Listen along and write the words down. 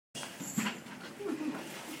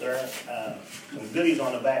There are some goodies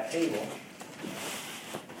on the back table.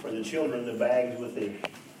 For the children, the bags with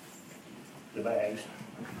the bags.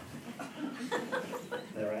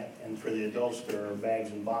 Is that right? And for the adults, there are bags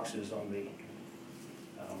and boxes on the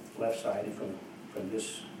left side from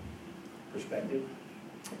this perspective.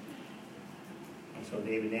 And so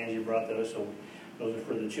David and Angie brought those. So those are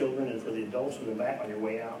for the children and for the adults in the back on your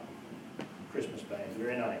way out. Christmas bags.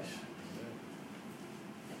 Very nice.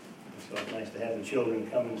 So it's nice to have the children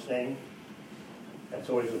come and sing. That's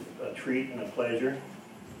always a treat and a pleasure.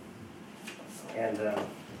 And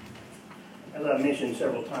as I've mentioned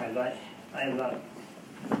several times, I am not,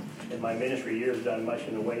 in my ministry years, done much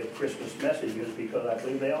in the way of Christmas messages because I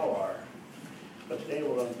believe they all are. But today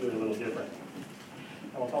we're going to do it a little different.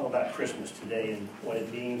 I will talk about Christmas today and what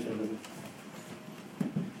it means and the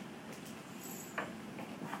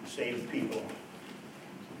saved people,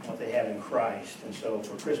 what they have in Christ. And so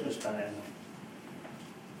for Christmas time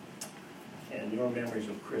and your memories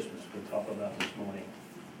of Christmas, we'll talk about this morning.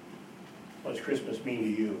 What does Christmas mean to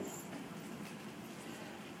you?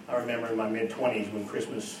 I remember in my mid-20s when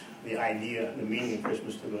Christmas, the idea, the meaning of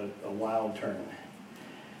Christmas took a wild turn.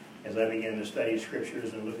 As I began to study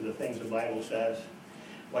scriptures and look at the things the Bible says,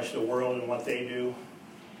 watch the world and what they do.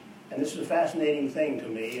 And this is a fascinating thing to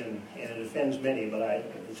me, and it offends many, but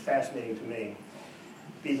it's fascinating to me.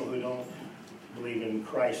 People who don't believe in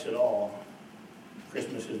Christ at all,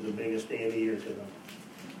 Christmas is the biggest day of the year to them.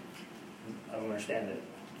 I don't understand it,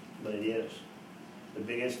 but it is. The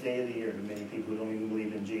biggest day of the year to many people who don't even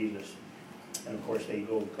believe in Jesus. And of course they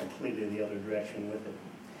go completely the other direction with it.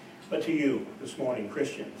 But to you, this morning,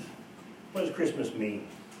 Christians, what does Christmas mean?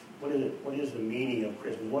 What is it? What is the meaning of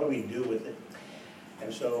Christmas? What do we do with it?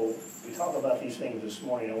 And so we talk about these things this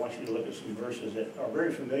morning. I want you to look at some verses that are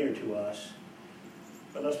very familiar to us,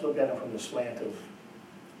 but let's look at them from the slant of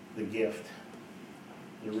the gift,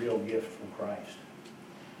 the real gift from Christ.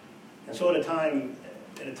 And so at a time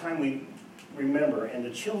we remember, and the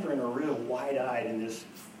children are real wide-eyed in this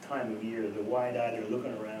time of year. They're wide-eyed, they're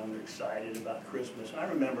looking around, they're excited about Christmas. And I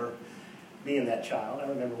remember being that child. I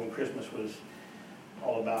remember when Christmas was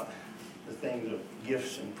all about the things of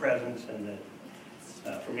gifts and presents, and that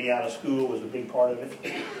for me out of school was a big part of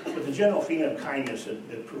it. But the general feeling of kindness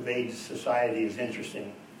that pervades society is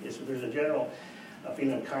interesting. There's a general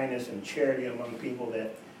feeling of kindness and charity among people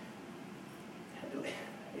that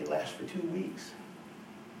it lasts for 2 weeks.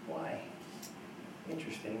 Why?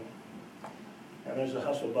 Interesting. And there's a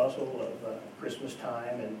hustle bustle of Christmas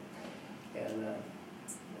time, and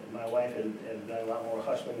my wife has done a lot more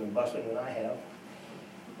hustling and bustling than I have.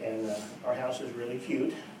 And our house is really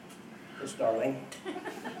cute. It's darling.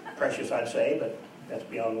 Precious, I'd say, but that's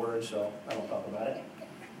beyond words, so I don't talk about it.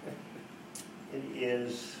 It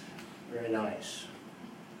is very nice.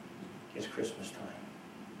 It's Christmas time.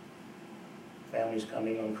 Family's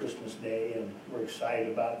coming on Christmas Day, and we're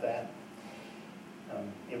excited about that.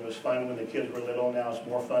 It was fun when the kids were little. Now it's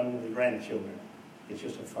more fun with the grandchildren. It's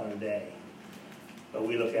just a fun day. But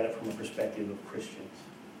we look at it from a perspective of Christians.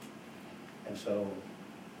 And so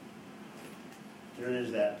there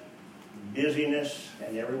is that busyness,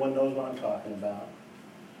 and everyone knows what I'm talking about.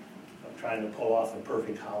 I'm trying to pull off the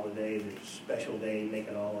perfect holiday, the special day, make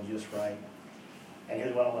it all just right. And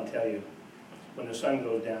here's what I want to tell you. When the sun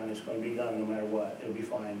goes down, it's going to be done no matter what. It'll be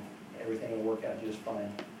fine. Everything will work out just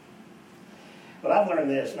fine. But I've learned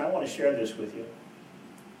this, and I want to share this with you.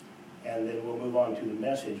 And then we'll move on to the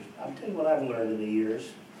message. I'll tell you what I've learned in the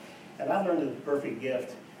years. And I've learned that the perfect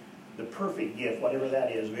gift, whatever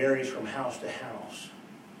that is, varies from house to house.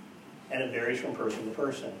 And it varies from person to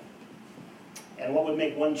person. And what would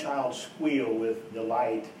make one child squeal with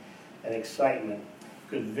delight and excitement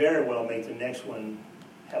could very well make the next one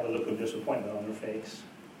have a look of disappointment on their face,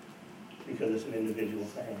 because it's an individual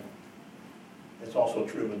thing. It's also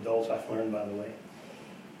true of adults, I've learned, by the way.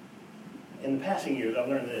 In the passing years, I've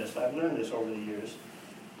learned this over the years.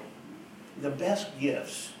 The best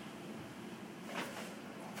gifts,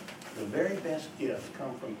 the very best gifts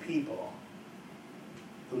come from people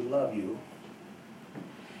who love you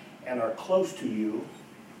and are close to you,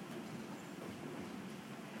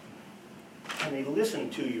 and they listen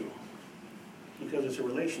to you because it's a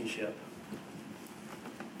relationship,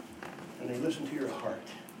 and they listen to your heart.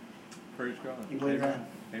 Praise God. You believe that?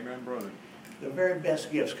 Amen, brother. The very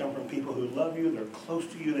best gifts come from people who love you, they're close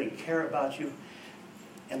to you, they care about you,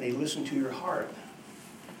 and they listen to your heart.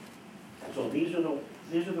 So these are the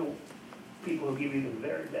people who give you the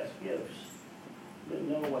very best gifts. They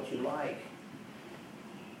know what you like.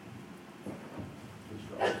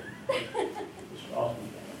 It's awesome.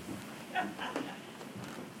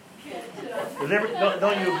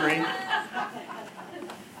 Don't you agree?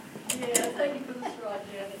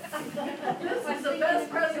 This is the best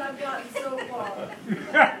present I've gotten so far.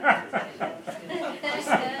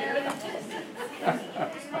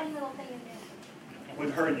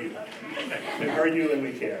 We've heard you. We've heard you and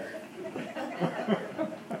we care.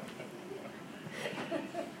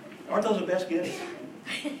 Aren't those the best gifts?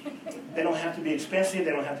 They don't have to be expensive.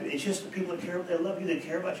 They don't have to. It's just the people that care. They love you. They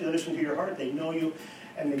care about you. They listen to your heart. They know you,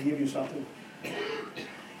 and they give you something,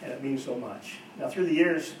 and it means so much. Now, through the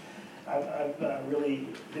years, I've really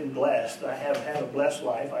been blessed. I have had a blessed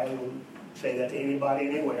life. I will say that to anybody,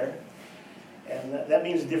 anywhere, and that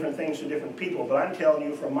means different things to different people. But I'm telling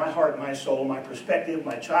you, from my heart, my soul, my perspective,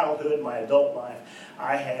 my childhood, my adult life,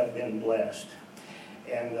 I have been blessed,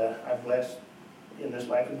 and I've blessed in this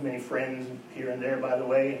life with many friends here and there, by the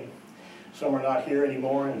way. Some are not here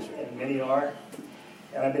anymore, and many are.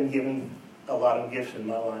 And I've been given a lot of gifts in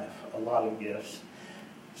my life, a lot of gifts.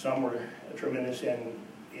 Some were tremendous in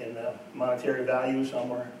monetary value, some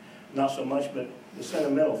were not so much, but the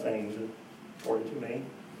sentimental things are important to me.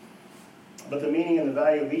 But the meaning and the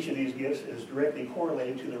value of each of these gifts is directly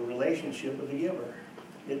correlated to the relationship of the giver.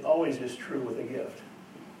 It always is true with a gift.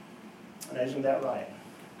 And isn't that right?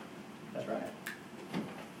 That's right.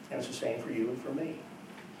 And it's the same for you and for me.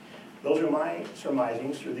 Those are my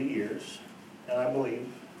surmisings through the years, and I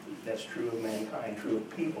believe that's true of mankind, true of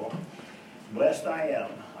people. Blessed I am,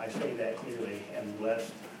 I say that clearly, and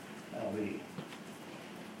blessed I'll be.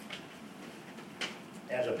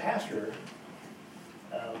 As a pastor,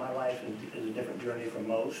 my life is a different journey from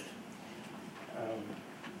most.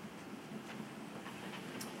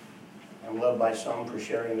 I'm loved by some for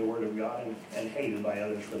sharing the Word of God and hated by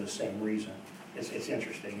others for the same reason. It's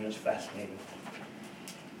interesting and it's fascinating.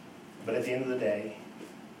 But at the end of the day,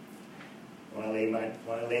 when I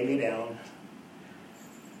lay me down,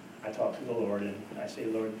 I talk to the Lord and I say,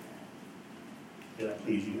 Lord, did I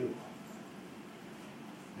please you?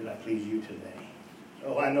 Did I please you today?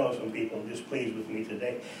 Oh, I know some people displeased with me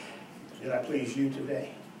today. Did I please you today?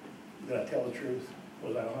 Did I tell the truth?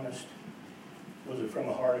 Was I honest? Was it from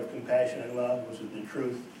a heart of compassion and love? Was it the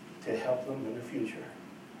truth to help them in the future?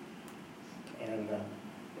 And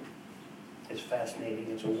it's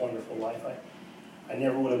fascinating. It's a wonderful life. I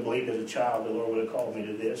never would have believed as a child the Lord would have called me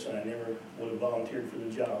to this, and I never would have volunteered for the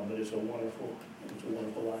job, but it's a wonderful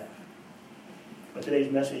life. But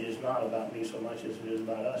today's message is not about me so much as it is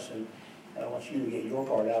about us, and I want you to get your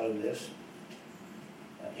part out of this.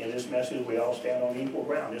 In this message, we all stand on equal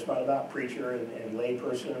ground. It's not about preacher and lay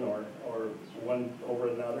person or one over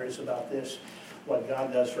another. It's about this, what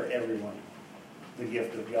God does for everyone. The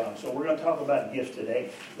gift of God. So we're going to talk about gifts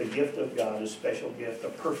today. The gift of God, a special gift, a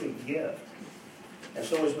perfect gift. And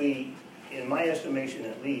so as we, in my estimation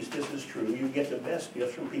at least, this is true, you get the best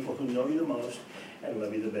gifts from people who know you the most and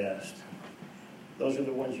love you the best. Those are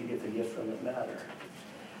the ones you get the gift from that matter.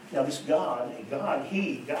 Now this God,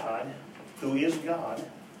 who is God,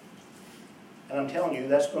 and I'm telling you,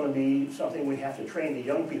 that's going to be something we have to train the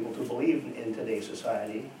young people to believe in today's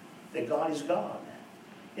society, that God is God.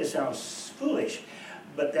 It sounds foolish,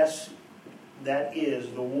 but that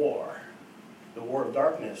is the war of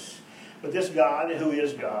darkness. But this God, who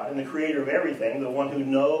is God, and the creator of everything, the one who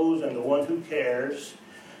knows and the one who cares,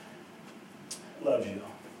 loves you.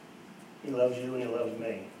 He loves you and he loves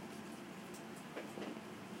me.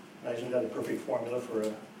 Now, isn't that a perfect formula for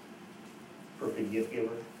a perfect gift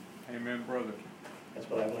giver? Amen, brother. That's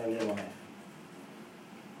what I've learned in life.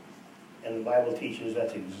 And the Bible teaches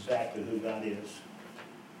that's exactly who God is.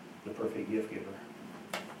 The perfect gift giver.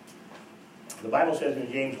 The Bible says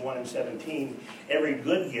in James 1:17, every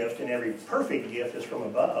good gift and every perfect gift is from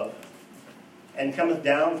above, and cometh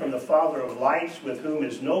down from the Father of lights, with whom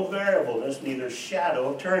is no variableness, neither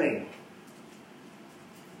shadow of turning.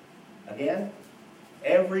 Again,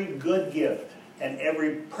 every good gift and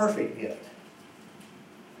every perfect gift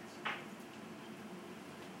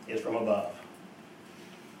is from above,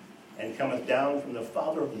 and cometh down from the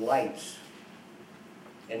Father of lights,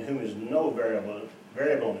 in whom is no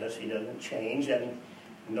variableness, he doesn't change, and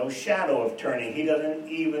no shadow of turning. He doesn't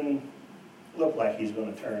even look like he's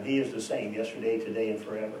going to turn. He is the same yesterday, today, and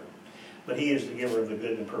forever. But he is the giver of the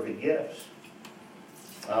good and perfect gifts.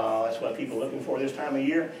 That's what people are looking for this time of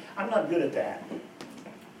year. I'm not good at that.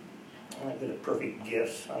 I'm not good at perfect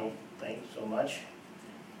gifts, I don't think so much.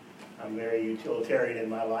 I'm very utilitarian in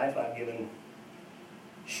my life. I've given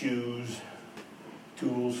shoes,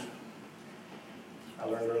 tools. I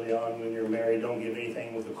learned early on, when you're married, don't give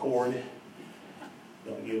anything with a cord.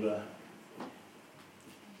 Don't give a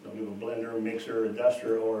blender, mixer, a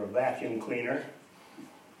duster, or a vacuum cleaner.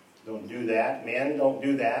 Don't do that. Men, don't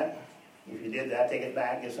do that. If you did that, take it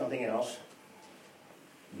back, get something else.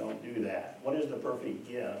 Don't do that. What is the perfect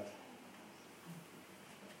gift?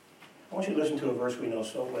 I want you to listen to a verse we know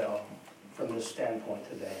so well from this standpoint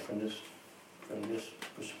today, from this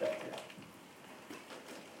perspective.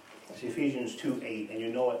 It's Ephesians 2:8, and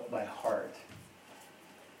you know it by heart.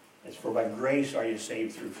 It's, for by grace are you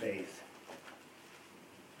saved through faith.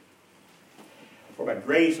 For by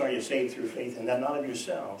grace are you saved through faith, and that not of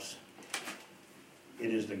yourselves.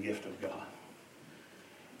 It is the gift of God.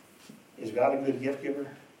 Is God a good gift giver?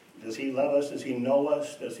 Does he love us? Does he know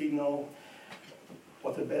us? Does he know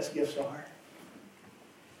what the best gifts are?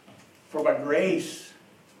 For by grace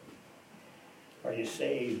are you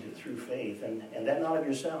saved through faith, and that not of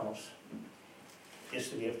yourselves. It's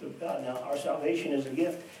the gift of God. Now, our salvation is a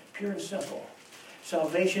gift, pure and simple.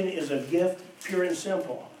 Salvation is a gift, pure and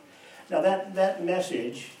simple. Now, that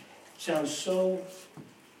message sounds so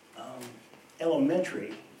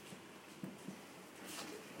elementary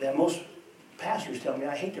that most pastors tell me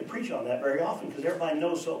I hate to preach on that very often because everybody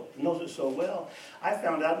knows it so well. I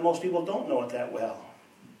found out most people don't know it that well.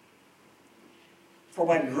 For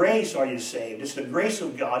by grace are you saved. It's the grace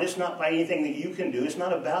of God. It's not by anything that you can do. It's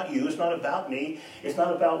not about you. It's not about me. It's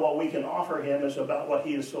not about what we can offer him. It's about what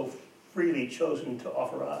he has so freely chosen to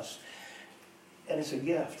offer us. And it's a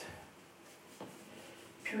gift.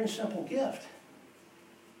 Pure and simple gift.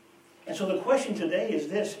 And so the question today is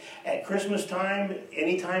this: at Christmas time,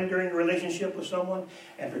 anytime during a relationship with someone,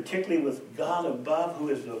 and particularly with God above, who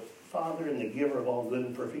is the Father and the giver of all good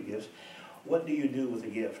and perfect gifts, what do you do with a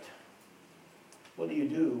gift? What do you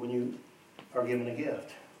do when you are given a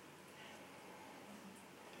gift?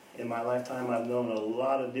 In my lifetime, I've known a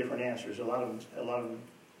lot of different answers, a lot of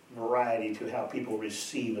variety to how people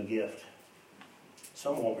receive a gift.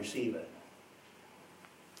 Some won't receive it.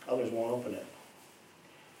 Others won't open it.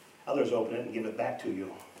 Others open it and give it back to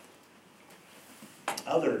you.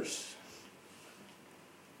 Others,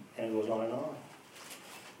 and it goes on and on.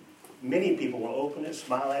 Many people will open it,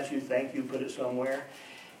 smile at you, thank you, put it somewhere,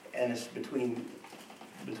 and it's between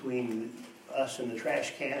us and the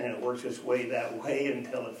trash can, and it works its way that way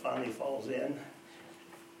until it finally falls in.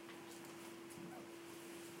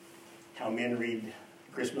 How men read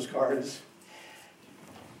Christmas cards.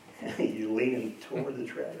 You're leaning toward the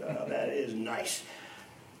trash. Oh, that is nice.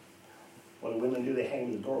 What do women do? They hang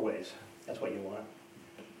in the doorways. That's what you want.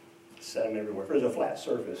 Set them everywhere. If there's a flat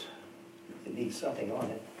surface, it needs something on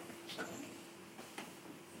it.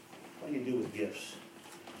 What do you do with gifts?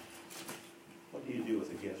 What do you do with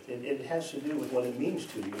a gift? It has to do with what it means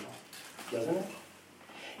to you, doesn't it?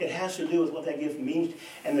 It has to do with what that gift means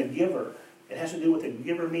and the giver. It has to do with what the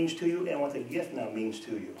giver means to you and what the gift now means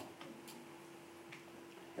to you.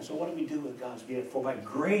 And so what do we do with God's gift? For by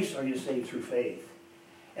grace are you saved through faith.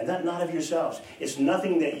 And that not of yourselves. It's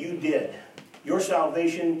nothing that you did. Your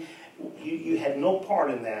salvation, you had no part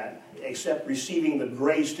in that except receiving the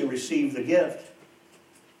grace to receive the gift.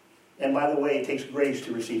 And by the way, it takes grace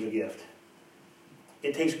to receive a gift.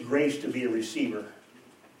 It takes grace to be a receiver.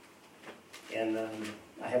 And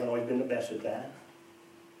I haven't always been the best at that.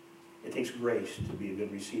 It takes grace to be a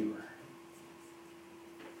good receiver.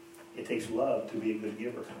 It takes love to be a good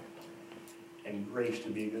giver. And grace to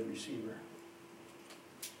be a good receiver.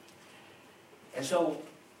 And so,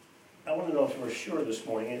 I want to know if we're sure this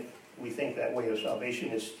morning we think that way of salvation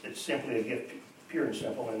is it's simply a gift, pure and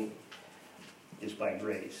simple, and it's by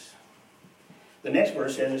grace. The next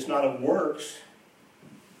verse says it's not of works,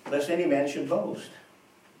 lest any man should boast.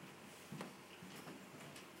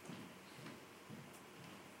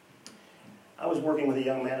 I was working with a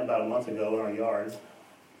young man about a month ago in our yard,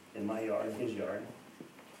 in my yard, his yard.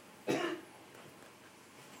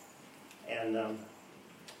 And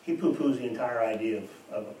he poo-poos the entire idea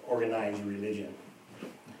of organized religion.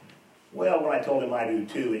 Well, when I told him I do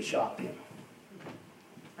too, it shocked him.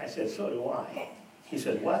 I said, so do I. He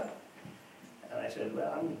said, what? And I said,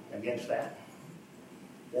 well, I'm against that.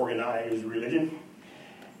 Organized religion.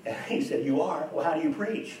 And he said, you are? Well, how do you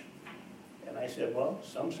preach? And I said, well,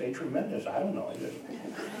 some say tremendous. I don't know.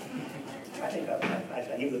 I think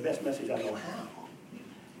I give the best message I know how.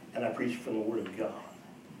 And I preach from the Word of God.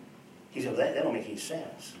 He said, that don't make any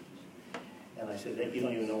sense. And I said, you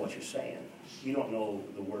don't even know what you're saying. You don't know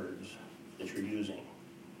the words that you're using.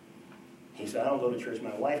 He said, I don't go to church.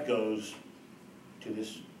 My wife goes to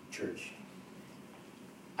this church.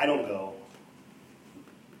 I don't go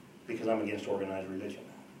because I'm against organized religion.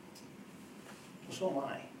 Well, so am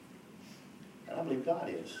I. And I believe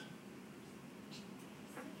God is.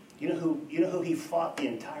 You know who he fought the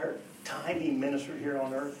entire time he ministered here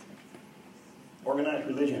on earth? Organized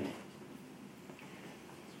religion.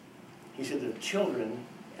 He said the children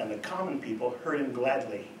and the common people heard him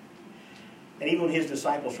gladly. And even when his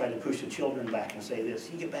disciples tried to push the children back and say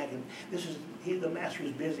this, you get back and the master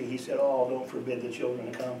is busy. He said, oh, don't forbid the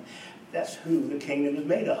children to come. That's who the kingdom is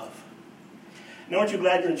made of. Now, aren't you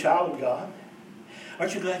glad you're a child of God?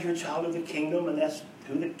 Aren't you glad you're a child of the kingdom? And that's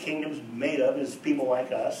who the kingdom's made of, is people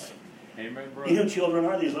like us. Amen, brother. You know who children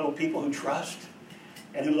are? These little people who trust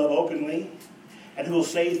and who love openly and who will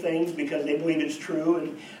say things because they believe it's true,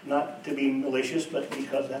 and not to be malicious, but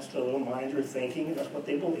because that's the little minds are thinking and that's what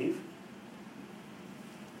they believe.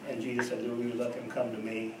 And Jesus said, "You let them come to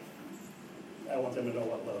me. I want them to know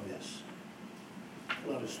what love is.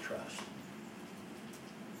 Love is trust."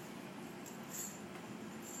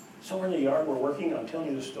 Somewhere in the yard, we're working on telling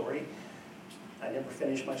you the story. I never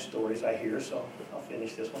finish my stories, I hear, so I'll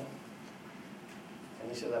finish this one.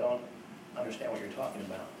 And he said, "I don't understand what you're talking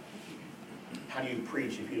about. How do you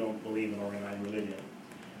preach if you don't believe in organized religion?"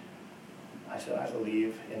 I said, "I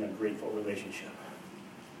believe in a grateful relationship.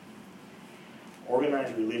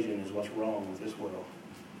 Organized religion is what's wrong with this world.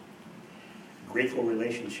 Grateful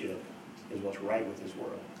relationship is what's right with this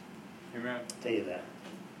world." Amen. I'll tell you that.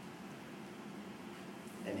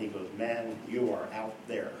 And he goes, "Man, you are out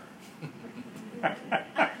there."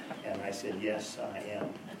 And I said, "Yes, I am,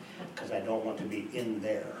 because I don't want to be in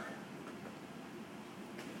there."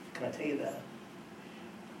 Can I tell you that?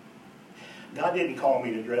 God didn't call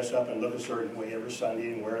me to dress up and look a certain way every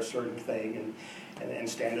Sunday and wear a certain thing and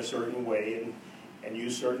stand a certain way and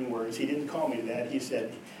use certain words. He didn't call me to that. He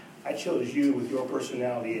said, "I chose you with your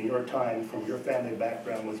personality and your time, from your family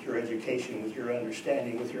background, with your education, with your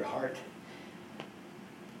understanding, with your heart,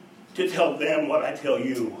 to tell them what I tell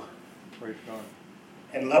you, Praise God.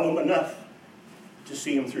 and love them enough to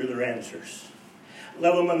see them through their answers.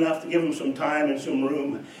 Love them enough to give them some time and some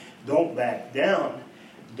room. Don't back down.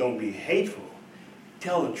 Don't be hateful.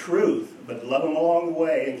 Tell the truth, but love them along the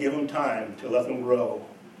way and give them time to let them grow.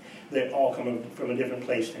 They all come from a different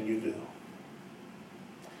place than you do."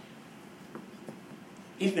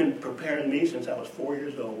 He's been preparing me since I was 4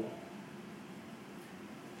 years old.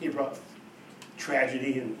 He brought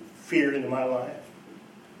tragedy and fear into my life.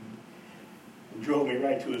 He drove me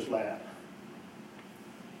right to his lap.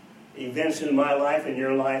 Events in my life and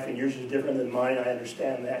your life, and yours is different than mine, I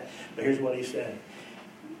understand that. But here's what he said: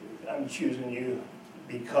 "I'm choosing you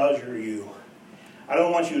because you're you. I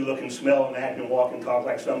don't want you to look and smell and act and walk and talk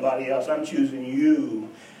like somebody else. I'm choosing you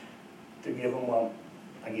to give them what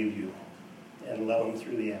I give you and love them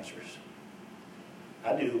through the answers."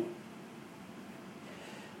 I do.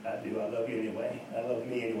 I do. I love you anyway. I love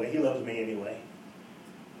me anyway. He loves me anyway.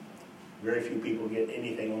 Very few people get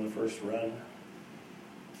anything on the first run.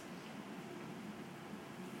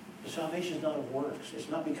 The salvation is not of works. It's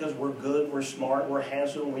not because we're good, we're smart, we're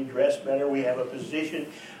handsome, we dress better, we have a position,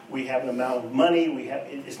 we have an amount of money.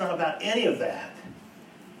 It's not about any of that.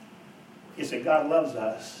 It's that God loves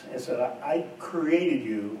us and said, I created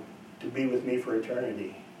you to be with me for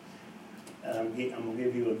eternity. And I'm going to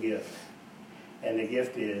give you a gift. And the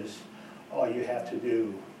gift is, all you have to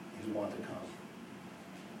do is want to come.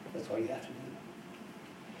 That's all you have to do.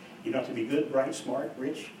 You don't have to be good, bright, smart,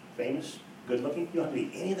 rich, famous, good looking. You don't have to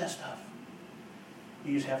be any of that stuff.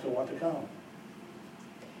 You just have to want to come.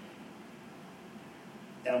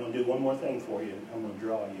 And I'm going to do one more thing for you. I'm going to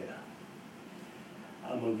draw you.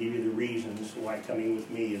 I'm going to give you the reasons why coming with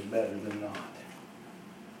me is better than not.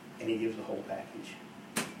 And he gives the whole package.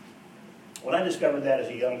 When I discovered that as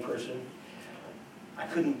a young person, I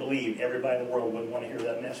couldn't believe everybody in the world would want to hear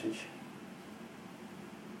that message.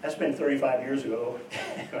 That's been 35 years ago.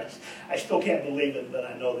 I still can't believe it, but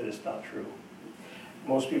I know that it's not true.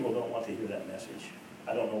 Most people don't want to hear that message.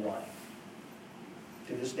 I don't know why.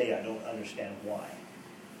 To this day, I don't understand why.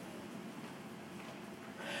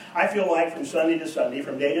 I feel like from Sunday to Sunday,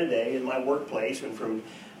 from day to day, in my workplace, and from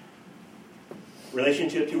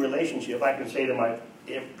relationship to relationship, I can say to my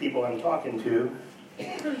people I'm talking to,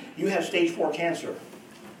 "You have stage 4 cancer,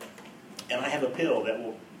 and I have a pill that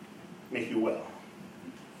will make you well.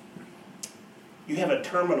 You have a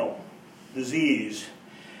terminal disease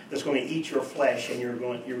that's going to eat your flesh, and you're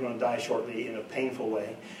going to die shortly in a painful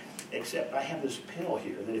way. Except I have this pill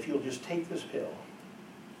here that if you'll just take this pill,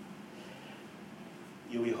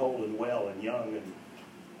 you'll be whole and well and young and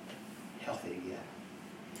healthy again."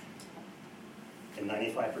 And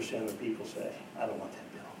 95% of the people say, "I don't want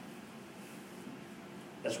that pill."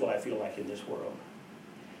 That's what I feel like in this world.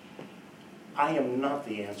 I am not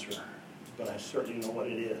the answer, but I certainly know what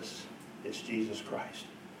it is. It's Jesus Christ.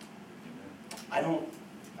 I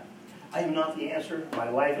am not the answer. My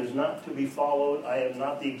life is not to be followed. I am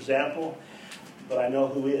not the example, but I know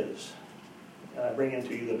who is. And I bring him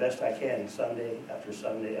to you the best I can, Sunday after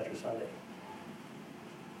Sunday after Sunday.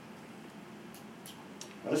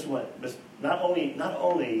 Now listen what, not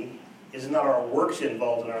only is not our works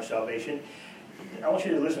involved in our salvation, I want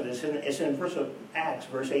you to listen to this. It's in verse of Acts,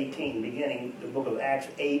 verse 18, beginning the book of Acts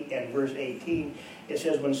 8 and verse 18. It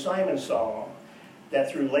says, when Simon saw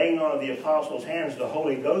that through laying on of the apostles' hands the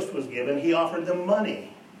Holy Ghost was given, he offered them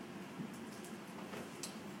money,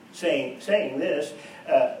 saying this,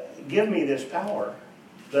 give me this power,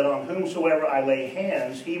 that on whomsoever I lay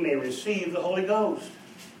hands, he may receive the Holy Ghost.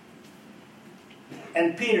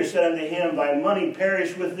 And Peter said unto him, thy money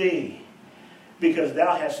perish with thee, because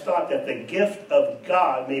thou hast thought that the gift of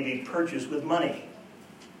God may be purchased with money.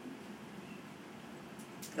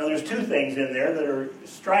 Now there's two things in there that are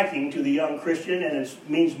striking to the young Christian, and it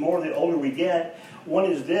means more the older we get. One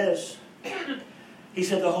is this. He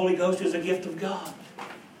said the Holy Ghost is a gift of God.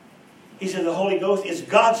 He said the Holy Ghost is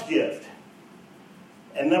God's gift.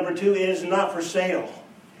 And number two, it is not for sale.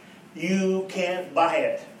 You can't buy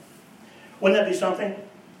it. Wouldn't that be something?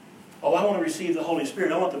 Oh, I want to receive the Holy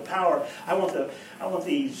Spirit. I want the power. I want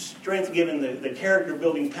the strength given, the character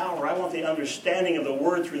building power. I want the understanding of the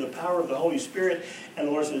Word through the power of the Holy Spirit. And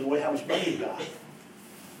the Lord says, well, how much money you got?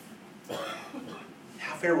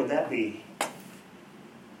 How fair would that be?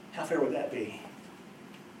 How fair would that be?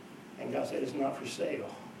 And God said, it's not for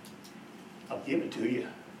sale. I'll give it to you.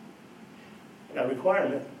 Now,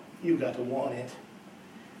 requirement, you've got to want it.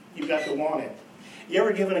 You've got to want it. You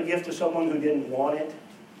ever given a gift to someone who didn't want it?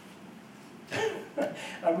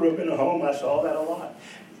 I grew up in a home, I saw that a lot.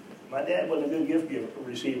 My dad wasn't a good gift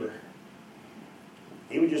receiver.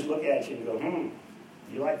 He would just look at you and go,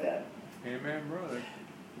 you like that? Amen, brother.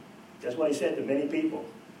 That's what he said to many people.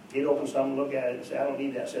 He'd open something, look at it, and say, I don't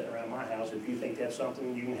need that sitting around my house. If you think that's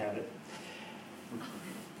something, you can have it.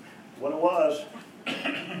 What it was.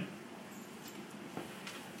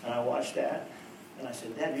 And I watched that, and I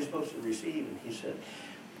said, Dad, you're supposed to receive. And he said,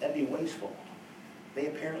 that'd be wasteful. They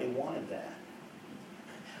apparently wanted that.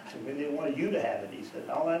 I said, maybe they wanted you to have it. He said,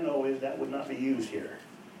 all I know is that would not be used here.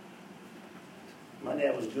 My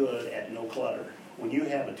dad was good at no clutter. When you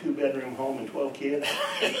have a 2-bedroom home and 12 kids,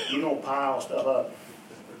 you don't pile stuff up.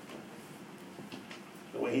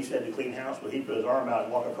 The way he said to clean house, well, he'd put his arm out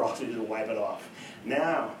and walk across it and wipe it off.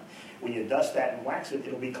 Now, when you dust that and wax it,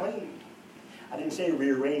 it'll be clean. I didn't say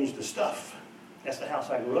rearrange the stuff. That's the house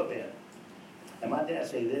I grew up in. And my dad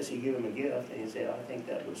said this, he gave him a gift, and he said, I think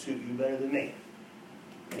that would suit you better than me.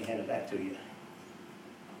 And he handed it back to you.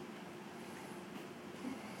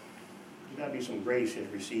 There's got to be some grace in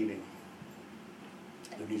receiving.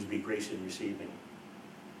 There needs to be grace in receiving.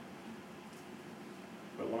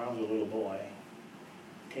 But when I was a little boy,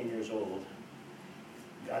 10 years old,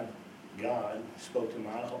 God spoke to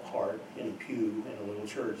my heart in a pew in a little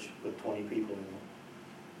church with 20 people in it.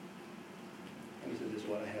 And he said, this is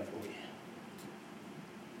what I have for you.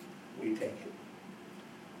 Will you take it?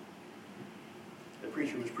 The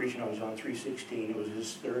preacher was preaching on John 3:16. It was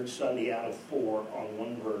his third Sunday out of 4 on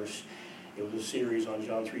one verse. It was a series on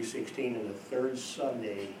John 3:16, and the third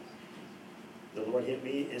Sunday, the Lord hit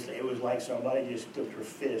me. It was like somebody just took their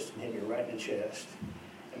fist and hit me right in the chest.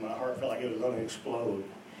 And my heart felt like it was going to explode.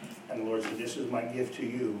 And the Lord said, this is my gift to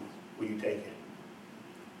you. Will you take it?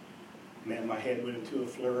 Man, my head went into a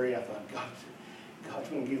flurry. I thought, God's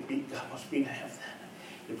going to give me, God wants me to have that.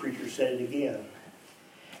 The preacher said it again.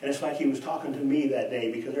 And it's like he was talking to me that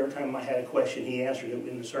day, because every time I had a question, he answered it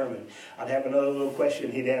in the sermon. I'd have another little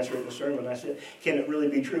question, he'd answer it in the sermon. I said, can it really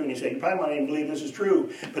be true? And he said, you probably might even believe this is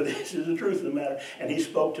true, but this is the truth of the matter. And he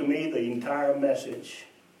spoke to me the entire message.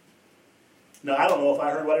 Now, I don't know if I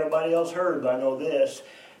heard what everybody else heard, but I know this.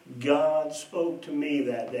 God spoke to me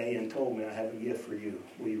that day and told me, I have a gift for you.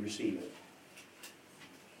 Will you receive it?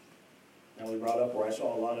 Now, we brought up where I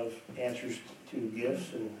saw a lot of answers to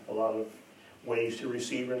gifts and a lot of ways to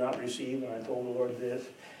receive or not receive, and I told the Lord this.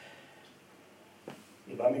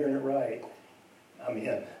 If I'm hearing it right, I'm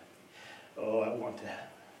in. Oh, I want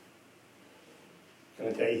that. Can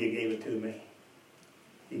I tell you, he gave it to me.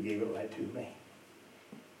 He gave it right to me.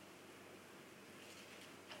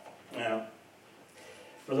 Now,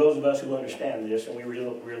 for those of us who understand this and we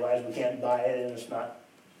realize we can't buy it and it's not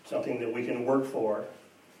something that we can work for,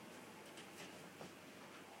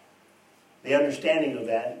 the understanding of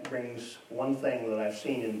that brings one thing that I've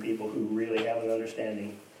seen in people who really have an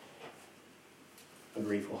understanding: a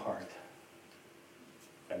grateful heart.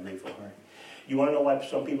 A grateful heart. You want to know why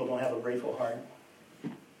some people don't have a grateful heart?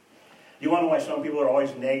 You want to know why some people are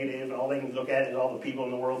always negative and all they can look at is all the people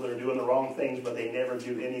in the world that are doing the wrong things, but they never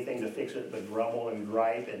do anything to fix it but grumble and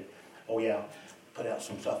gripe and, oh yeah, put out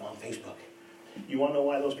some stuff on Facebook. You want to know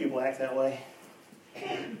why those people act that way?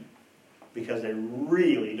 Because they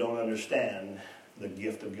really don't understand the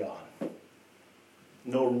gift of God.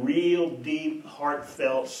 no real deep,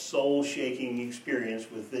 heartfelt, soul-shaking experience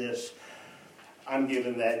with this. I'm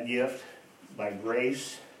given that gift by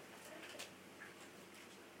grace,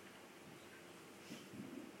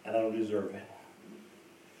 and I don't deserve it.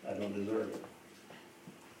 I don't deserve it.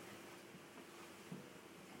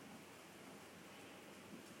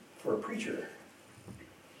 For a preacher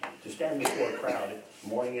to stand before a crowd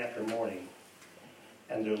morning after morning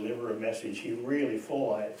and deliver a message he really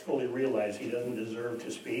fully realized he doesn't deserve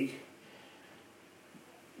to speak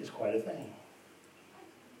is quite a thing.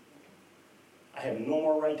 I have no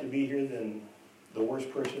more right to be here than the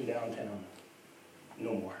worst person downtown.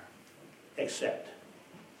 No more. Except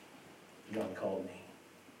God called me.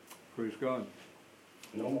 Praise God.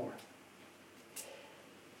 No more.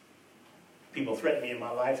 People threaten me in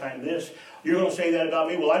my lifetime. This, you're going to say that about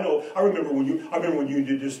me? Well, I know. I remember when you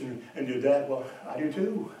did this and did that. Well, I do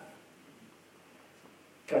too.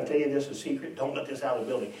 Can I tell you this, a secret? Don't let this out of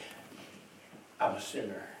the building. I'm a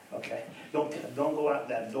sinner. Okay. Don't go out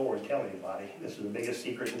that door and tell anybody. This is the biggest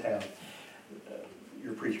secret in town.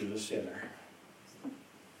 Your preacher's a sinner.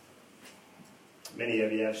 Many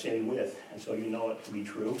of you have sinned with, and so you know it to be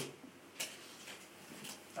true.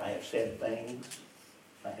 I have said things.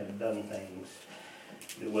 I have done things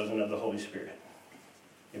that wasn't of the Holy Spirit.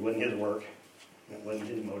 It wasn't His work. It wasn't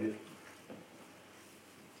His motive.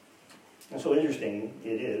 And so interesting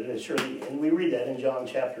it is. It's surely, and we read that in John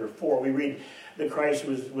chapter 4. We read that Christ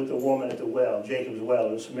was with the woman at the well, Jacob's well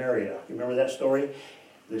in Samaria. You remember that story?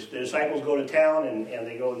 The disciples go to town and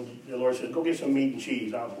they go, and the Lord says, go get some meat and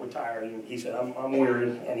cheese. We're tired. And He said, I'm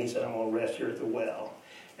weary. And He said, I'm going to rest here at the well.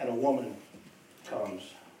 And a woman comes.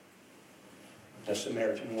 A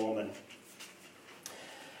Samaritan woman.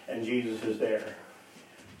 And Jesus is there.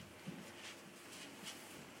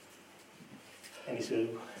 And he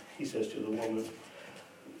says to the woman,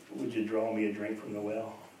 would you draw me a drink from the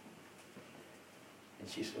well? And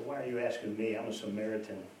she said, why are you asking me? I'm a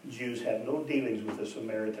Samaritan. Jews have no dealings with the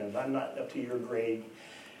Samaritans. I'm not up to your grade.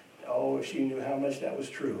 Oh, if she knew how much that was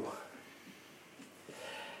true.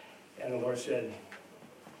 And the Lord said,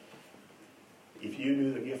 if you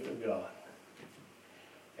knew the gift of God,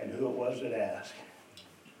 and who it was that asked,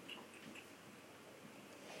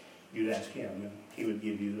 you'd ask Him, and He would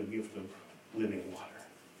give you the gift of living water.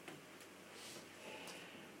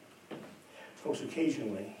 Folks,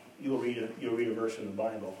 occasionally you'll read a verse in the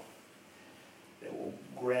Bible that will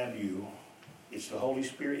grab you. It's the Holy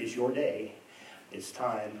Spirit. It's your day. It's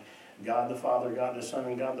time. God the Father, God the Son,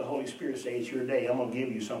 and God the Holy Spirit say, it's your day. I'm going to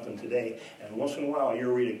give you something today. And once in a while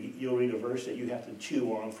you'll read a verse that you have to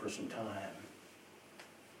chew on for some time.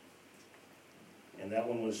 And that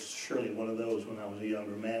one was surely one of those when I was a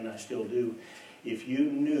younger man. I still do. If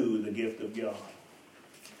you knew the gift of God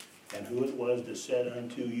and who it was that said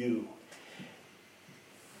unto you,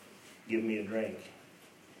 give me a drink,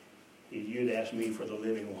 you'd ask me for the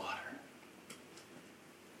living water.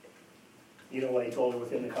 You know what He told her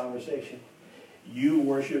within the conversation? You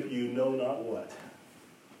worship you know not what.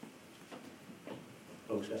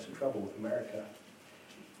 Folks, that's the trouble with America.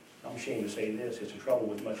 I'm ashamed to say this. It's the trouble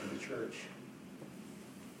with much of the church.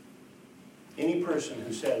 Any person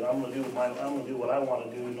who says, I'm going to do what I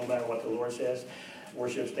want to do, no matter what the Lord says,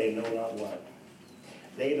 worships they know not what.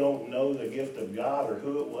 They don't know the gift of God or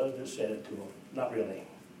who it was that said it to them. Not really.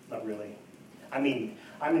 Not really. I mean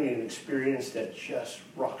an experience that just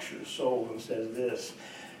rocks your soul and says this.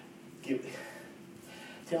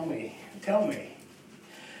 Tell me.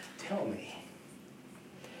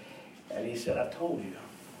 And He said, I've told you.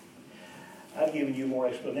 I've given you more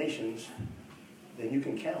explanations than you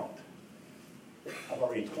can count. I've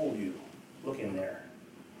already told you. Look in there.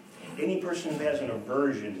 Any person who has an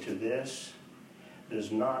aversion to this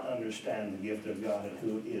does not understand the gift of God and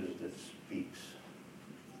who it is that speaks.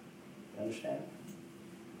 You understand?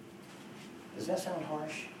 Does that sound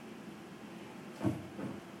harsh?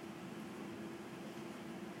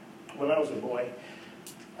 When I was a boy,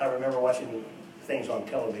 I remember watching things on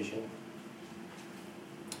television,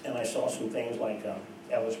 and I saw some things like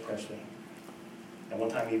Elvis Presley, and one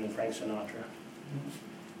time even Frank Sinatra.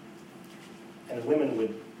 And the women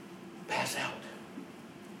would pass out.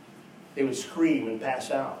 They would scream and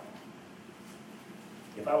pass out.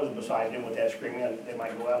 If I was beside them with that screaming, they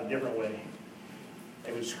might go out a different way.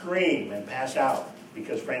 They would scream and pass out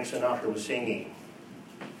because Frank Sinatra was singing.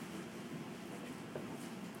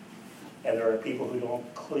 And there are people who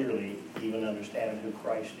don't clearly even understand who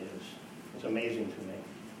Christ is. It's amazing to me.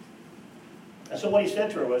 And so what He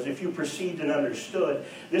said to her was, if you perceived and understood,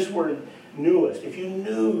 this word knewest, if you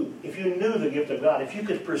knew the gift of God, if you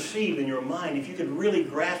could perceive in your mind, if you could really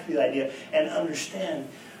grasp the idea and understand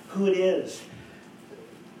who it is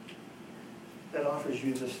that offers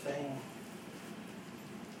you this thing.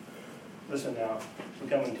 Listen now, we're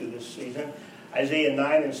coming to this season. Isaiah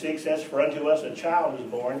 9:6 says, "For unto us a child is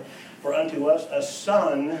born, for unto us a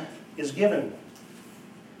son is given."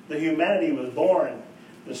 The humanity was born.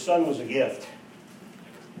 The son was a gift.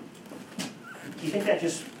 Do you think that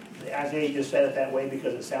Isaiah just said it that way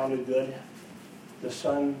because it sounded good? The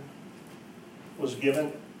son was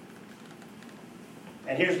given.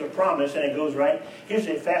 And here's the promise, and it goes right. Here's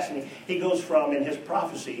the fascinating. He goes from, in his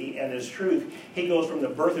prophecy and his truth, he goes from the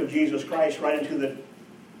birth of Jesus Christ right into the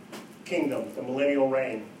kingdom, the millennial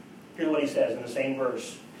reign. Here's what he says in the same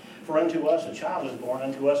verse. "For unto us a child is born,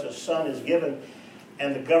 unto us a son is given,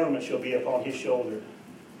 and the government shall be upon his shoulder.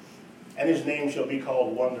 And his name shall be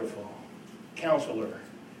called Wonderful, Counselor,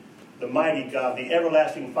 the Mighty God, the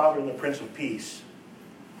Everlasting Father, and the Prince of Peace."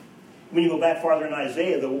 When you go back farther in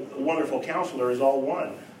Isaiah, the Wonderful Counselor is all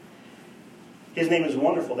one. His name is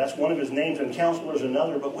Wonderful. That's one of his names, and Counselor is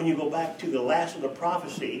another. But when you go back to the last of the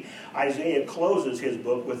prophecy, Isaiah closes his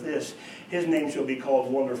book with this: "His name shall be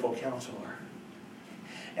called Wonderful Counselor."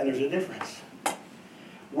 And there's a difference.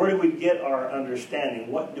 Where do we get our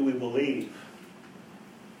understanding? What do we believe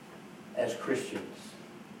as Christians?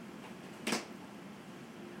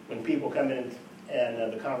 When people come in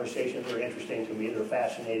and the conversations are interesting to me, they're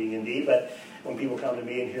fascinating indeed, but when people come to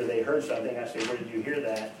me and hear they heard something, I say, "Where did you hear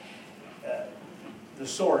that?" The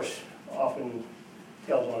source often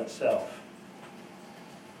tells on itself.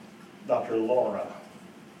 Dr. Laura.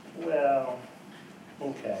 Well,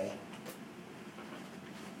 okay.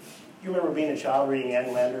 You remember being a child reading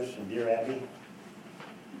Ann Landers and Dear Abby?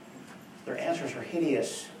 Their answers are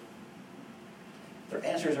hideous. Their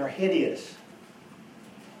answers are hideous.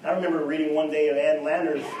 I remember reading one day of Ann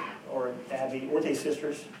Landers or Abby. Weren't they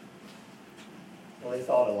sisters? Well, they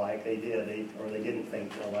thought alike. They did. Or they didn't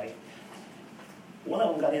think alike. One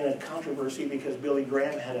of them got in a controversy because Billy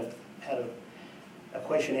Graham had a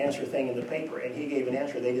question-answer thing in the paper, and he gave an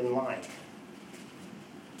answer they didn't like.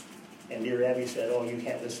 And Dear Abby said, "Oh, you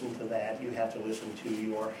can't listen to that. You have to listen to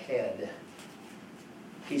your head.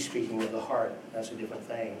 He's speaking with the heart. That's a different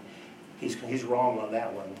thing. He's wrong on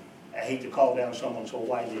that one. I hate to call down someone so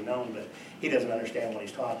widely known, but he doesn't understand what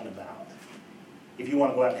he's talking about. If you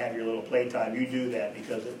want to go out and have your little playtime, you do that,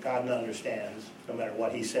 because God understands no matter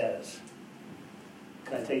what he says."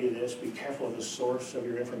 Can I tell you this? Be careful of the source of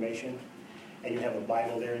your information. And you have a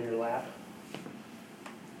Bible there in your lap.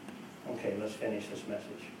 Okay, let's finish this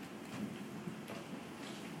message.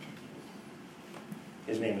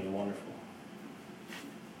 His name is Wonderful.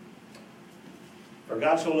 "For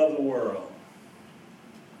God so loved the world."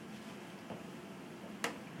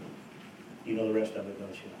 You know the rest of it,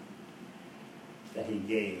 don't you? That he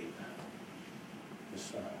gave his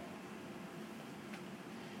son.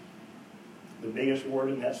 The biggest word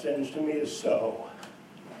in that sentence to me is "so."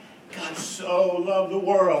 God so loved the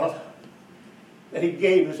world that he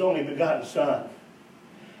gave his only begotten son.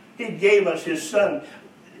 He gave us his son.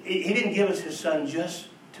 He didn't give us his son just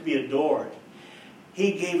to be adored.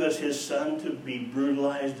 He gave us his son to be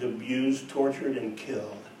brutalized, abused, tortured, and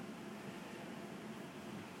killed.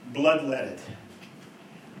 Bloodletted,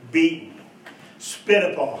 beaten,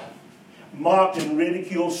 spit upon, mocked and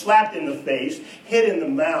ridiculed, slapped in the face, hit in the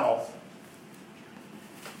mouth,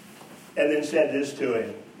 and then said this to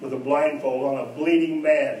him with a blindfold on a bleeding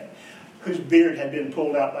man whose beard had been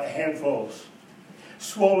pulled out by handfuls,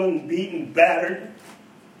 swollen, beaten, battered.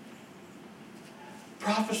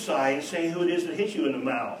 Prophesy and say who it is that hit you in the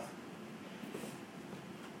mouth.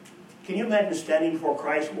 Can you imagine standing before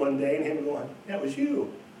Christ one day and him going, "That was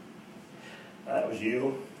you. That was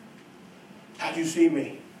you. How'd you see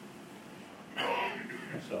me?" I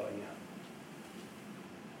saw you.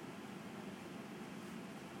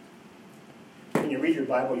 When you read your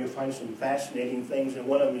Bible, you'll find some fascinating things, and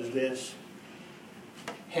one of them is this.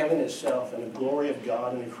 Heaven itself and the glory of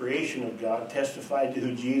God and the creation of God testified to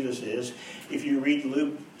who Jesus is. If you read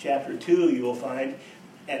Luke chapter 2, you will find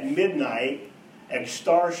at midnight a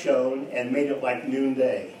star shone and made it like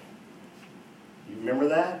noonday. You remember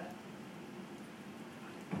that?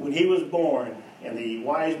 When he was born and the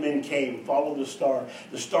wise men came, followed the star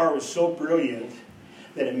was so brilliant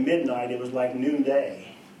that at midnight it was like noonday.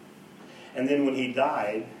 And then when he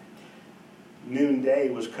died, noonday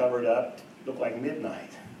was covered up, looked like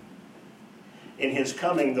midnight. In his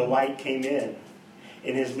coming, the light came in.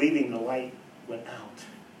 In his leaving, the light went out.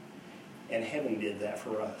 And heaven did that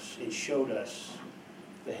for us. It showed us.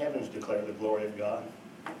 The heavens declare the glory of God.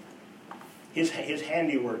 His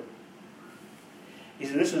handiwork. He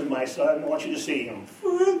said, "This is my son. I want you to see him."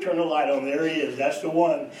 Turn the light on. There he is. That's the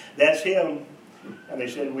one. That's him. And they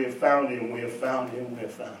said, "We have found him. We have found him. We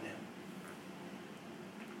have found him."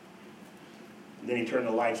 then he turned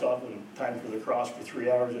the lights off and time for the cross for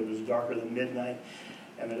 3 hours. It was darker than midnight.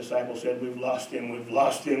 And the disciples said, we've lost him, we've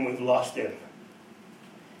lost him, we've lost him.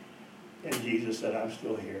 And Jesus said, I'm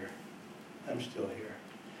still here. I'm still here.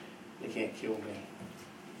 They can't kill me.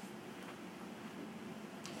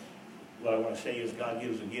 What I want to say is God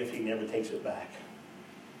gives a gift, he never takes it back.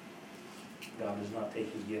 God does not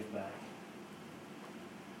take his gift back.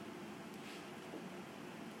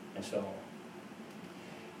 And so,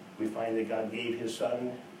 we find that God gave his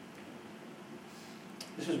Son.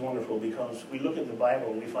 This is wonderful because we look at the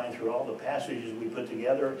Bible and we find through all the passages we put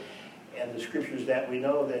together and the scriptures that we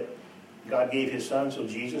know that God gave his Son, so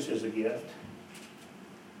Jesus is a gift.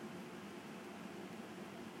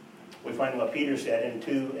 We find what Peter said in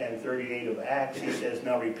 2:38 of Acts. He says,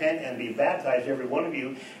 now repent and be baptized, every one of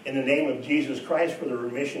you, in the name of Jesus Christ for the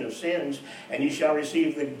remission of sins, and you shall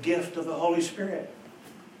receive the gift of the Holy Spirit.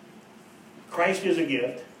 Christ is a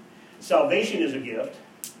gift. Salvation is a gift.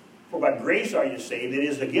 For by grace are you saved. It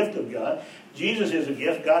is the gift of God. Jesus is a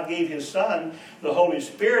gift. God gave his Son. The Holy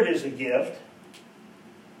Spirit is a gift.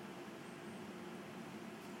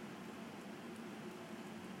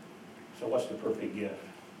 So what's the perfect gift?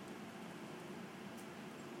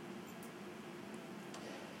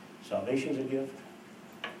 Salvation's a gift.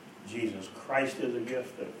 Jesus Christ is a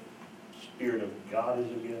gift. The Spirit of God is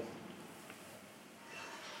a gift.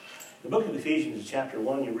 The book of Ephesians, chapter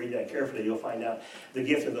 1, you read that carefully, you'll find out the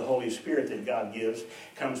gift of the Holy Spirit that God gives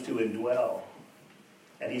comes to indwell.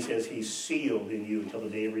 And he says he's sealed in you until the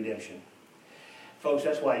day of redemption. Folks,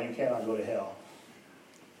 that's why you cannot go to hell.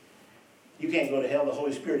 You can't go to hell. The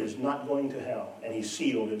Holy Spirit is not going to hell, and he's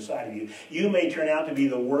sealed inside of you. You may turn out to be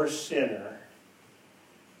the worst sinner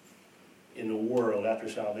in the world after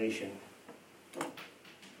salvation.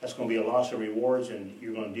 That's going to be a loss of rewards, and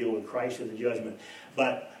you're going to deal with Christ at the judgment.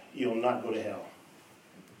 But you'll not go to hell.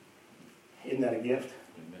 Isn't that a gift?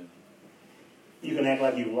 Amen. You can act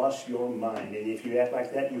like you've lost your mind. And if you act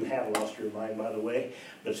like that, you have lost your mind, by the way.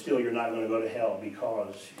 But still, you're not going to go to hell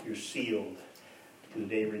because you're sealed to the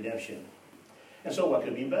day of redemption. And so what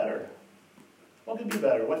could be better? What could be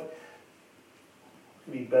better? What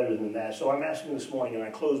could be better than that? So I'm asking this morning, and I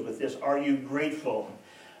close with this. Are you grateful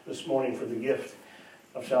this morning for the gift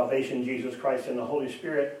of salvation, Jesus Christ and the Holy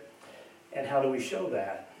Spirit? And how do we show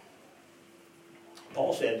that?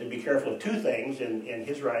 Paul said to be careful of two things in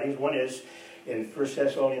his writings. One is in 1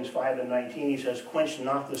 Thessalonians 5:19, he says, quench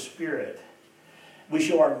not the Spirit. We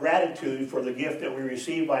show our gratitude for the gift that we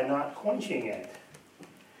receive by not quenching it.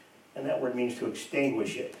 And that word means to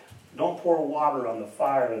extinguish it. Don't pour water on the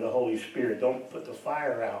fire of the Holy Spirit. Don't put the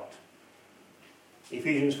fire out.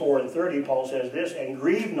 Ephesians 4:30, Paul says this, and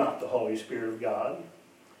grieve not the Holy Spirit of God,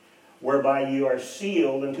 whereby you are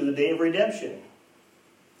sealed unto the day of redemption.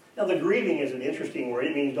 Now the grieving is an interesting word.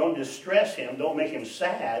 It means don't distress him, don't make him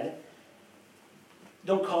sad.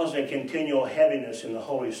 Don't cause a continual heaviness in the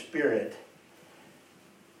Holy Spirit.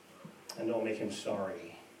 And don't make him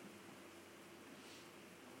sorry.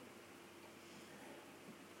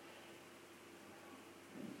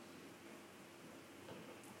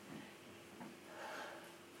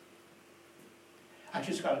 I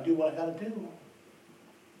just got to do what I got to do.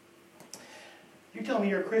 You tell me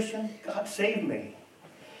you're a Christian? God saved me.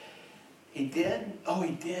 He did? Oh,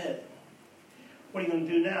 he did. What are you going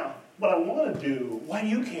to do now? What I want to do. Why do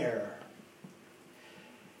you care?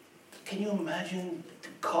 Can you imagine to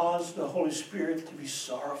cause the Holy Spirit to be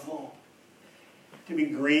sorrowful, to be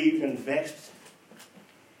grieved and vexed,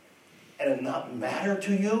 and it not matter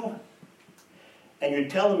to you? And you're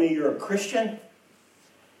telling me you're a Christian?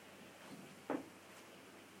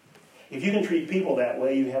 If you can treat people that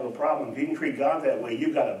way, you have a problem. If you can treat God that way,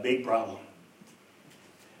 you've got a big problem.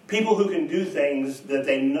 People who can do things that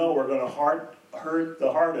they know are going to hurt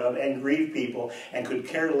the heart of and grieve people and could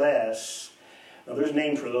care less. Now, there's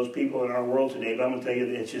names for those people in our world today, but I'm going to tell you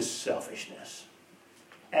that it's just selfishness.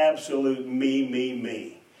 Absolute me, me,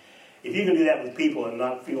 me. If you can do that with people and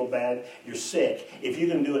not feel bad, you're sick. If you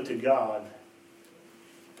can do it to God,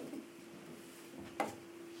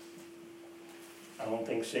 I don't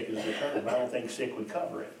think sick is the term. I don't think sick would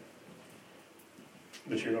cover it.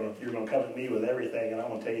 But you're going to come at me with everything, and I'm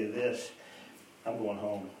going to tell you this. I'm going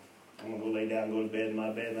home. I'm going to go lay down, go to bed in my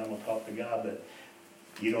bed, and I'm going to talk to God, but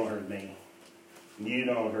you don't hurt me. You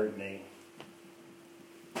don't hurt me.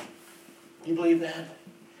 You believe that?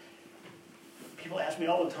 People ask me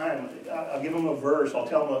all the time. I'll give them a verse. I'll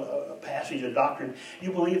tell them a passage, a doctrine.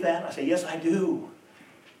 You believe that? I say, yes, I do.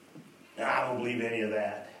 No, I don't believe any of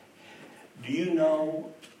that. Do you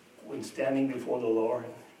know when standing before the Lord,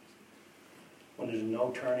 when there's no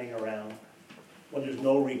turning around, when there's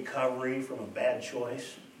no recovery from a bad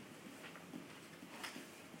choice,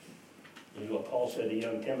 is what Paul said to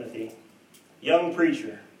young Timothy. Young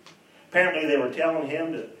preacher. Apparently they were telling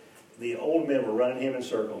him that the old men were running him in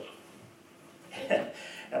circles.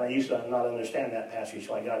 And I used to not understand that passage,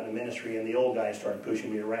 so I got into ministry and the old guys started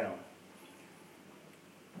pushing me around.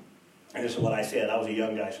 And this is what I said. I was a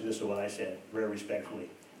young guy, so this is what I said, very respectfully.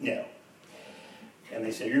 No. And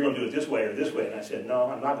they said, you're going to do it this way or this way. And I said, no,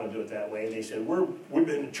 I'm not going to do it that way. And they said, we've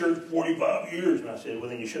been in church 45 years. And I said, well,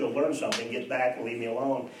 then you should have learned something. Get back and leave me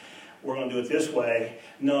alone. We're going to do it this way.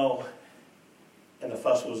 No. And the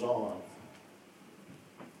fuss was on.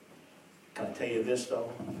 Can I tell you this,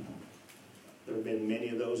 though? There have been many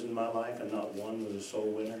of those in my life, and not one was a soul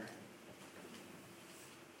winner.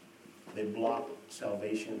 They blocked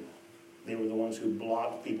salvation. They were the ones who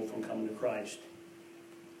blocked people from coming to Christ.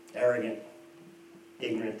 Arrogant,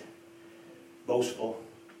 ignorant, boastful.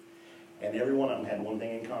 And every one of them had one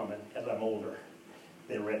thing in common. As I'm older,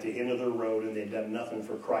 they were at the end of their road and they'd done nothing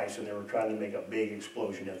for Christ, and they were trying to make a big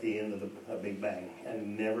explosion at the end of a big bang.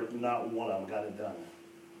 And not one of them got it done.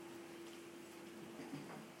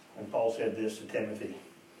 And Paul said this to Timothy,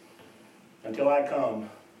 until I come.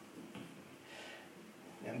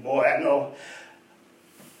 And boy, I know,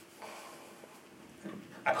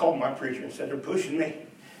 I called my preacher and said, they're pushing me.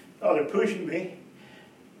 Oh, they're pushing me.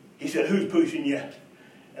 He said, who's pushing you?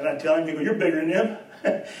 And I tell him, he goes, you're bigger than them.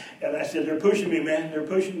 And I said, they're pushing me, man. They're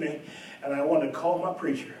pushing me. And I wanted to call my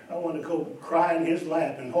preacher. I wanted to go cry in his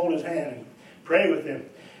lap and hold his hand and pray with him.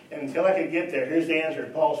 And until I could get there, here's the answer.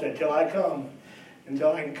 Paul said, until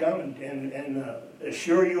I can come and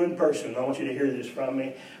assure you in person. I want you to hear this from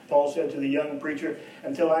me. Paul said to the young preacher,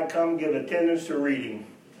 until I come, give attendance to reading,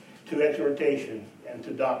 to exhortation, and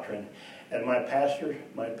to doctrine. And my pastor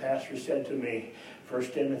said to me, 1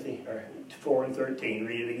 Timothy 4:13,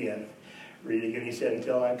 read it again. Read it again. He said,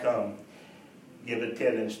 until I come, give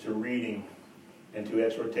attendance to reading and to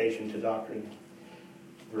exhortation, to doctrine.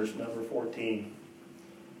 Verse number 14,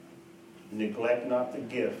 neglect not the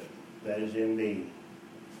gift that is in thee,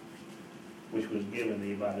 which was given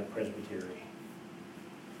thee by the presbytery.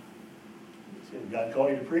 He said, God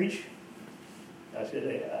called you to preach? I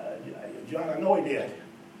said, John, I know he did.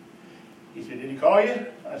 He said, did he call you?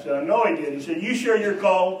 I said, I know he did. He said, you sure you're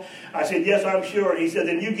called? I said, yes, I'm sure. He said,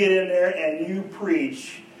 then you get in there and you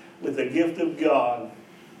preach with the gift of God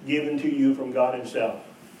given to you from God himself.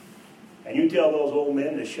 And you tell those old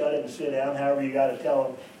men to shut it and sit down, however you got to tell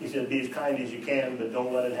them. He said, be as kind as you can, but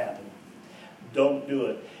don't let it happen. Don't do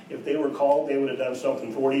it. If they were called, they would have done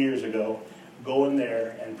something 40 years ago. Go in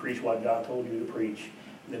there and preach what God told you to preach.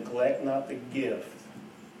 Neglect not the gift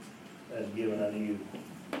that is given unto you.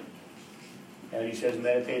 And he says,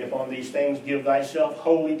 meditate upon these things, give thyself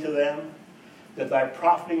wholly to them, that thy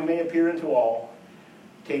profiting may appear unto all.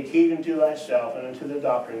 Take heed unto thyself and unto the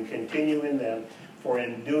doctrine, continue in them, for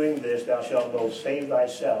in doing this thou shalt both save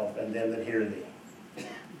thyself and them that hear thee.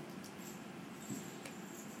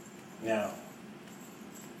 Now,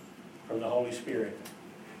 from the Holy Spirit,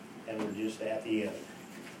 and we're just at the end.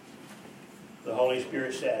 The Holy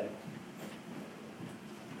Spirit said,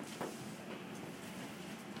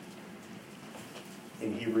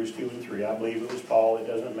 in Hebrews 2 and 3, I believe it was Paul, it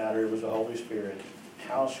doesn't matter, it was the Holy Spirit.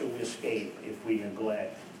 How shall we escape if we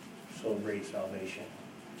neglect so great salvation?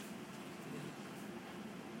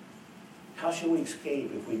 How shall we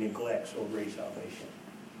escape if we neglect so great salvation?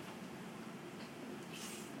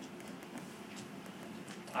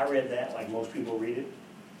 I read that like most people read it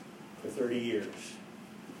for 30 years.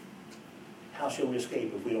 How shall we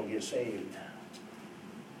escape if we don't get saved?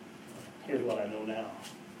 Here's what I know now.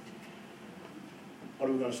 What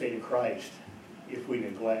are we going to say to Christ if we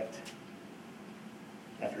neglect,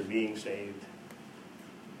 after being saved,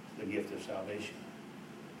 the gift of salvation?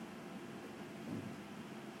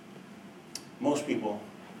 Most people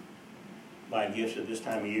buy gifts at this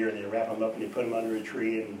time of year, and they wrap them up and they put them under a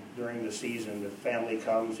tree, and during the season the family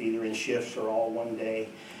comes either in shifts or all one day,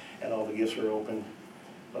 and all the gifts are open.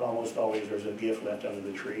 But almost always there's a gift left under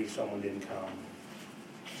the tree. Someone didn't come.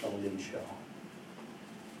 Someone didn't show.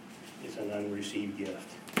 It's an unreceived gift.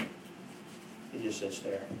 It just sits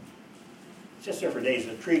there. It sits there for days.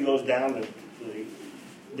 The tree goes down, the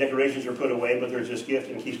decorations are put away, but there's this gift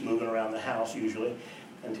and it keeps moving around the house usually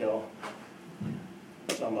until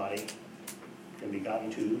somebody can be gotten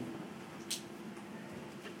to.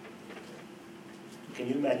 Can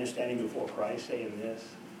you imagine standing before Christ saying this?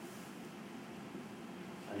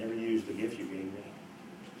 I never used the gift you gave me.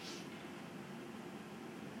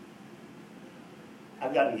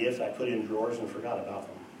 I've gotten gifts I put in drawers and forgot about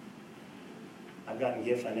them. I've gotten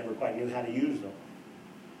gifts I never quite knew how to use them.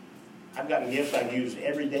 I've gotten gifts I've used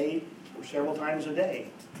every day or several times a day.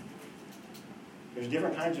 There's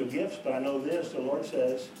different kinds of gifts, but I know this, the Lord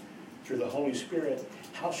says, through the Holy Spirit,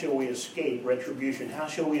 how shall we escape retribution? How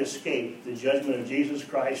shall we escape the judgment of Jesus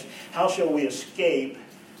Christ? How shall we escape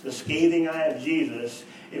the scathing eye of Jesus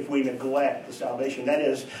if we neglect the salvation? That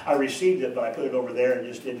is, I received it, but I put it over there and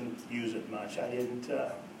just didn't use it much. I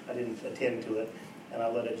didn't attend to it, and I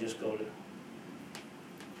let it just go to.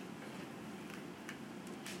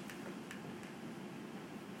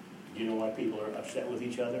 Do you know why people are upset with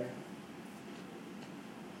each other?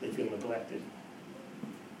 They feel neglected.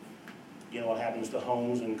 You know what happens to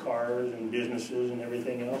homes and cars and businesses and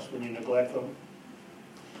everything else when you neglect them?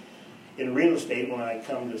 In real estate, when I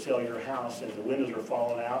come to sell your house and the windows are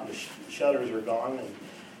falling out and the shutters are gone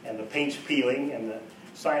and the paint's peeling and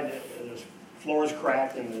the floor is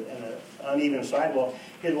cracked and the uneven sidewalk,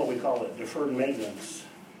 here's what we call it, deferred maintenance.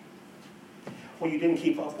 Well, you didn't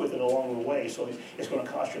keep up with it along the way, so it's going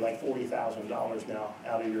to cost you like $40,000 now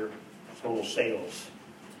out of your total sales.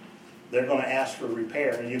 They're going to ask for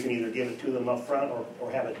repair, and you can either give it to them up front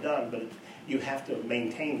or have it done, but you have to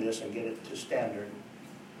maintain this and get it to standard,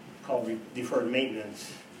 called deferred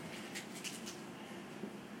maintenance.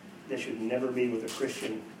 There should never be with a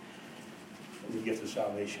Christian the gift of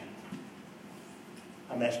salvation.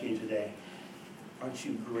 I'm asking you today, aren't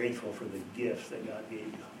you grateful for the gifts that God gave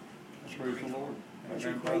you? Praise the Lord. Aren't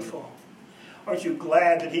you grateful? Aren't you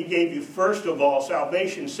glad that He gave you, first of all,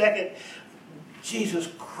 salvation? Second, Jesus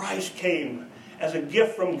Christ came as a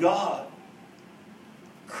gift from God,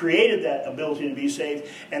 created that ability to be saved,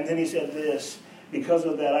 and then He said this, because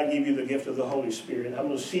of that I give you the gift of the Holy Spirit. I'm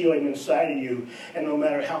going to seal Him inside of you, and no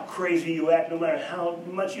matter how crazy you act, no matter how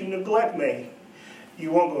much you neglect me,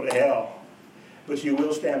 you won't go to hell, but you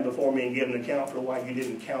will stand before me and give an account for why you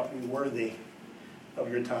didn't count me worthy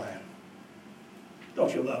of your time.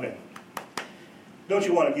 Don't you love Him? Don't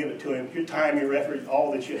you want to give it to Him? Your time, your effort,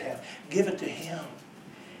 all that you have. Give it to Him.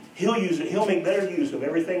 He'll use it. He'll make better use of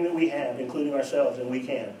everything that we have, including ourselves, than we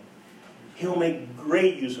can. He'll make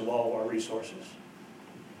great use of all of our resources.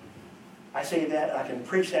 I say that. I can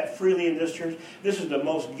preach that freely in this church. This is the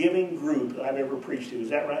most giving group that I've ever preached to. Is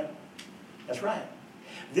that right? That's right.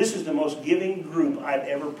 This is the most giving group I've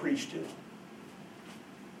ever preached to.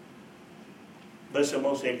 But it's the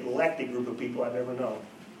most eclectic group of people I've ever known.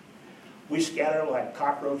 We scatter like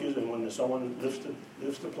cockroaches and when someone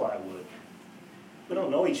lifts the plywood. We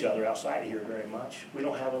don't know each other outside of here very much. We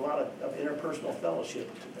don't have a lot of interpersonal fellowship.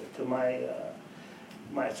 It's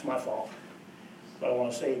my fault. But I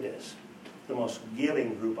want to say this. The most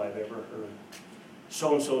giving group I've ever heard.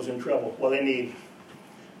 So-and-so's in trouble. Well,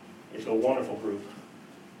 it's a wonderful group.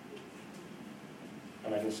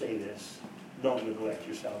 And I can say this. Don't neglect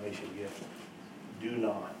your salvation gift. Do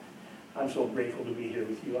not. I'm so grateful to be here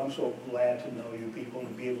with you. I'm so glad to know you people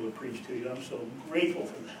and be able to preach to you. I'm so grateful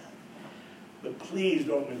for that. But please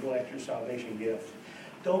don't neglect your salvation gift.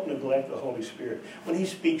 Don't neglect the Holy Spirit. When He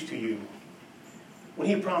speaks to you, when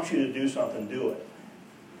He prompts you to do something, do it.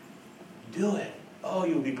 Do it. Oh,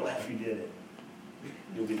 you'll be glad you did it.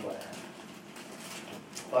 You'll be glad.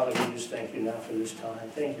 Father, we just thank you now for this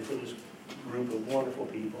time. Thank you for this group of wonderful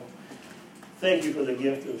people. Thank you for the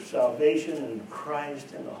gift of salvation and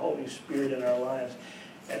Christ and the Holy Spirit in our lives.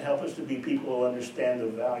 And help us to be people who understand the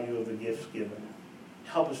value of the gifts given.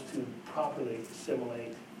 Help us to properly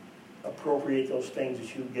assimilate, appropriate those things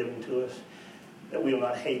that you've given to us, that we will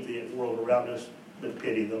not hate the world around us, but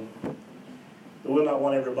pity them. That we'll not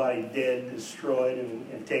want everybody dead, destroyed,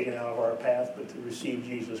 and taken out of our path, but to receive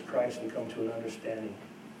Jesus Christ and come to an understanding.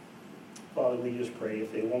 Father, we just pray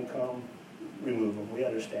if they won't come, remove them. We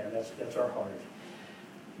understand. That's our heart.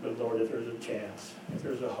 But Lord, if there's a chance, if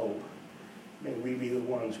there's a hope, may we be the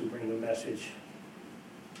ones who bring the message.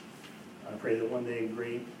 I pray that one day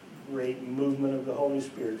great movement of the Holy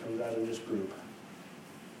Spirit comes out of this group.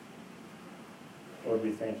 Lord,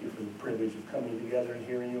 we thank you for the privilege of coming together and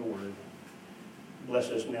hearing your word.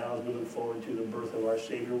 Bless us now as we look forward to the birth of our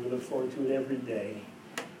Savior. We look forward to it every day.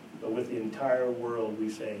 But with the entire world, we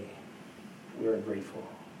say, we are grateful.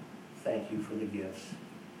 Thank you for the gifts.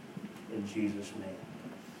 In Jesus' name,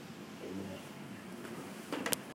 amen.